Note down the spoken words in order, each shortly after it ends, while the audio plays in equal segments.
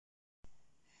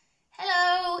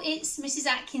it's Mrs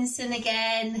Atkinson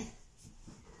again.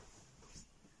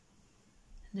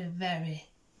 And a very,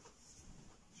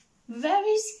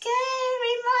 very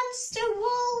scary monster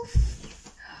wolf.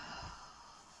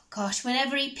 Gosh,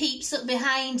 whenever he peeps up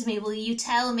behind me, will you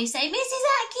tell me, say, Mrs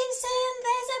Atkinson,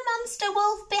 there's a monster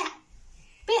wolf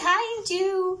behind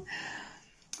you.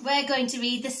 We're going to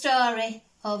read the story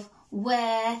of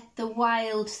Where the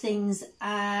Wild Things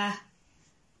Are.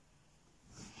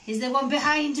 Is there one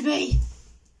behind me?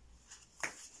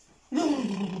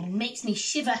 Makes me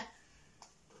shiver.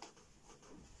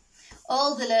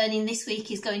 All the learning this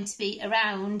week is going to be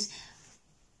around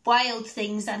wild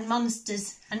things and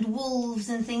monsters and wolves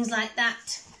and things like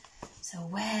that. So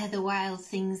Where the Wild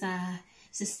Things Are.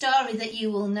 It's a story that you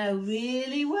will know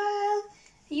really well.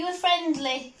 Are you a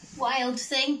friendly wild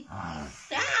thing? Ah!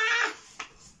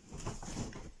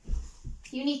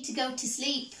 You need to go to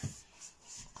sleep.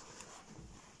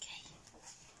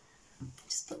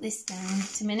 Just put this down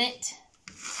a minute.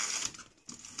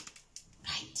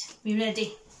 Right, we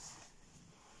ready?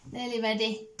 Nearly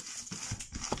ready.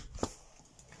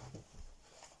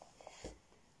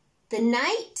 The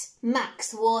night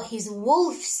Max wore his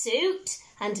wolf suit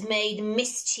and made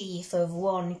mischief of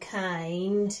one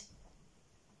kind.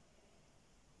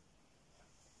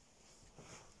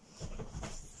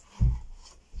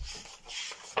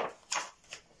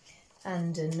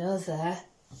 And another.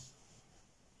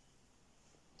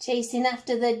 Chasing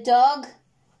after the dog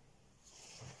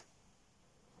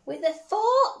with a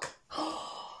fork.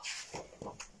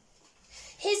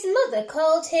 His mother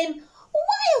called him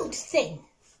Wild Thing,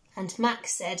 and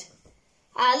Max said,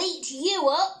 I'll eat you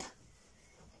up.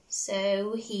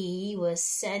 So he was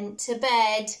sent to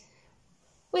bed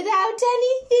without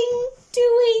anything to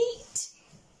eat.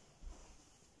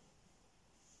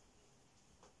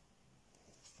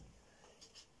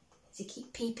 Does he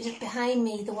keep peeping up behind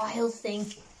me, the wild thing?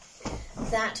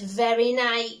 That very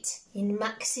night, in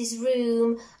Max's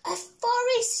room, a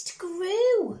forest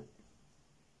grew.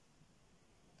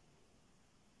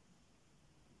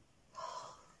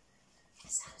 Oh,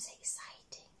 that sounds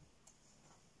exciting.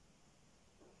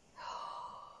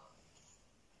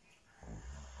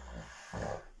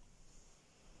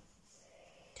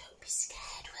 Don't be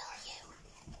scared, will you?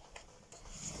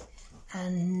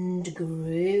 And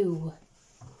grew.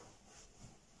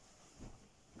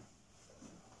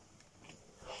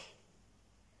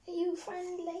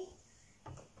 Friendly.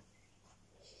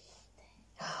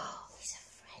 Oh, he's a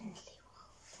friendly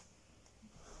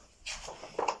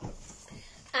wolf.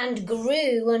 And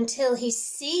grew until his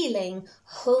ceiling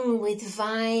hung with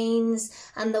vines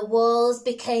and the walls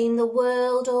became the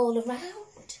world all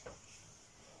around.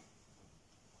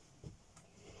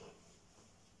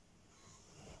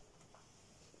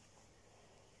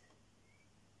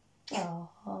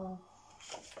 Oh.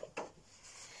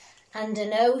 And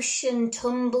an ocean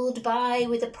tumbled by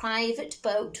with a private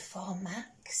boat for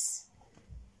Max.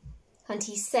 And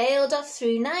he sailed off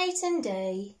through night and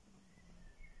day.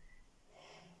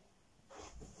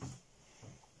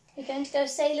 You're going to go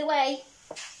sail away?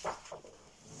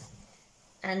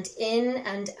 And in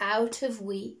and out of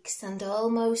weeks and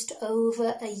almost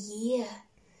over a year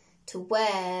to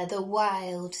where the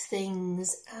wild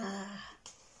things are.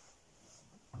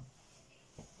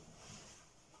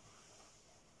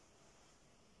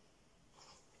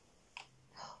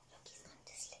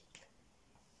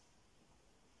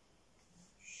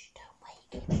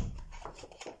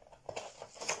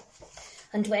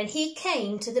 And when he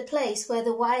came to the place where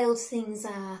the wild things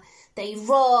are, they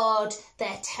roared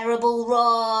their terrible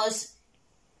roars.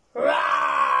 Roar!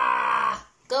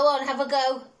 Go on, have a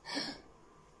go.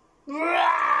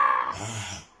 Roar!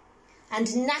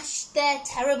 And gnashed their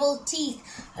terrible teeth.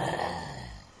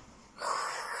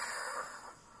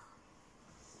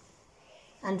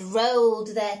 And rolled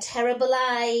their terrible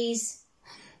eyes.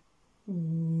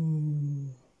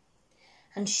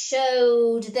 And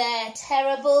showed their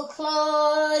terrible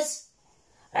claws.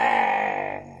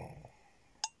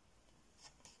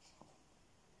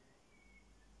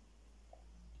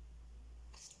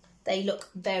 They look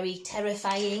very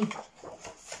terrifying.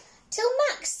 Till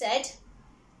Max said,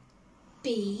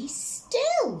 be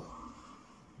still,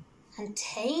 and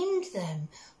tamed them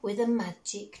with a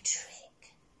magic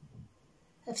trick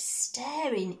of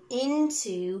staring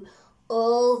into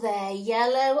all their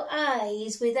yellow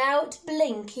eyes without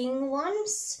blinking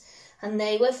once, and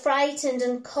they were frightened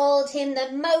and called him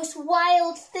the most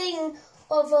wild thing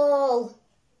of all.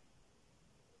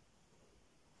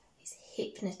 He's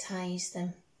hypnotised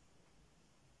them.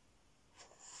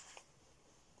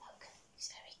 Look, he's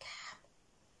very calm.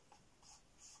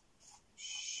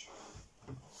 Shh.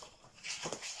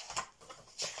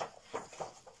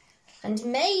 and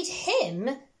made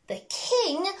him the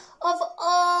king of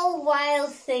all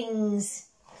wild things.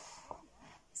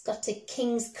 He's got a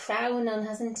king's crown on,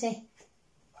 hasn't he?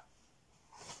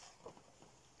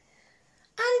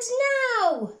 "And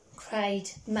now,"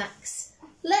 cried Max,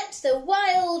 "let the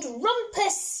wild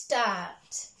rumpus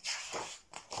start."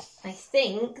 I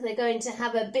think they're going to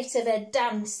have a bit of a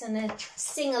dance and a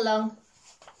sing-along.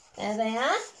 There they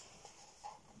are.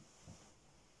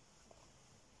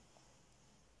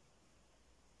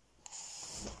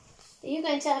 Are you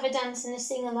going to have a dance and a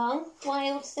sing-along,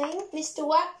 wild thing, Mr.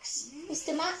 Wax,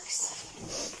 Mr.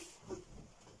 Max?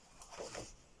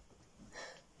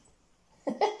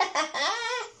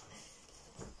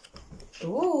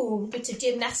 Ooh, bit of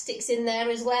gymnastics in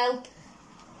there as well.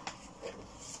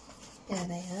 There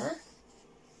they are.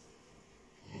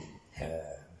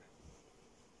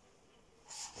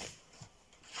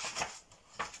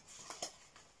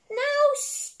 "Now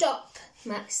stop,"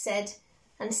 Max said,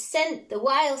 and sent the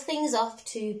wild things off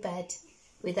to bed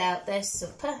without their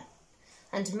supper.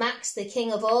 And Max, the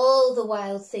king of all the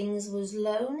wild things, was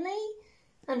lonely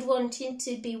and wanting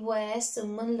to be where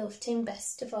someone loved him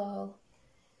best of all.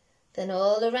 Then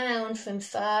all around, from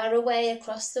far away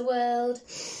across the world,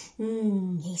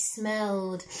 he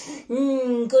smelled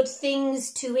good things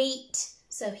to eat.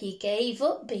 So he gave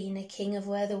up being a king of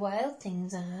where the wild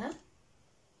things are.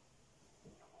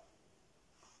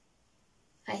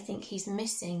 I think he's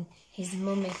missing his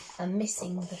mummy and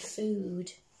missing the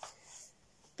food.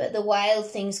 But the wild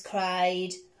things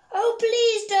cried, "Oh,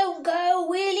 please don't go.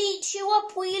 We'll eat you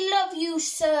up. We love you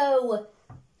so."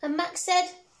 And Max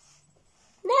said,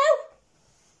 "No."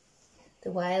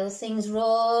 The wild things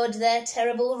roared their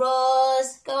terrible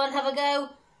roars. Go on, have a go.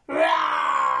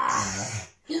 Roar!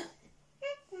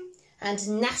 And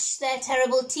gnashed their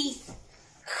terrible teeth.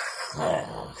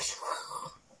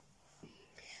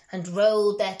 And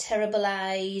rolled their terrible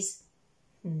eyes.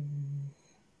 And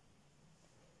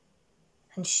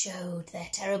showed their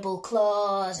terrible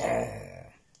claws.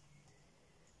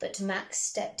 But Max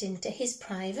stepped into his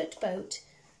private boat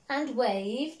and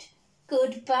waved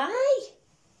goodbye.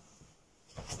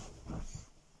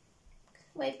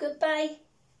 Wave goodbye.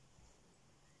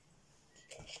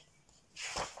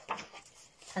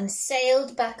 And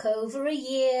sailed back over a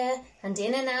year and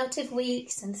in and out of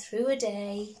weeks and through a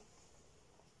day.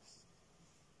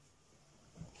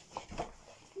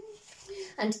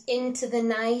 And into the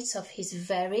night of his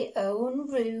very own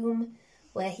room,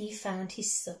 where he found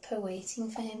his supper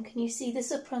waiting for him. Can you see the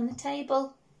supper on the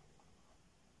table?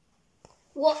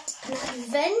 What an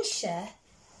adventure!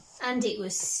 And it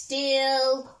was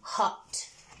still hot.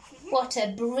 What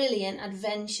a brilliant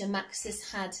adventure Max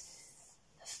has had.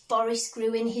 A forest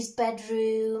grew in his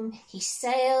bedroom. He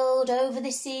sailed over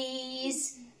the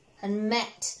seas and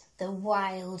met the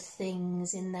wild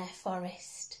things in their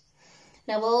forest.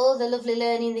 Now, all the lovely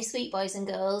learning this week, boys and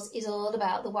girls, is all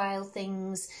about the wild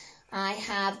things. I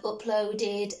have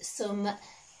uploaded some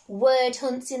word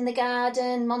hunts in the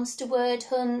garden, monster word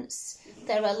hunts.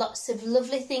 There are lots of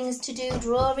lovely things to do,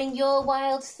 drawing your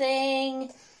wild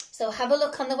thing. So have a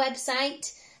look on the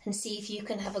website and see if you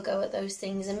can have a go at those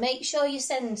things. And make sure you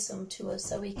send some to us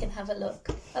so we can have a look.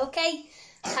 Okay,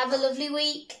 have a lovely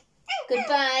week.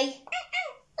 Goodbye.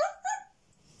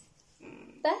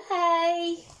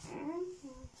 Bye.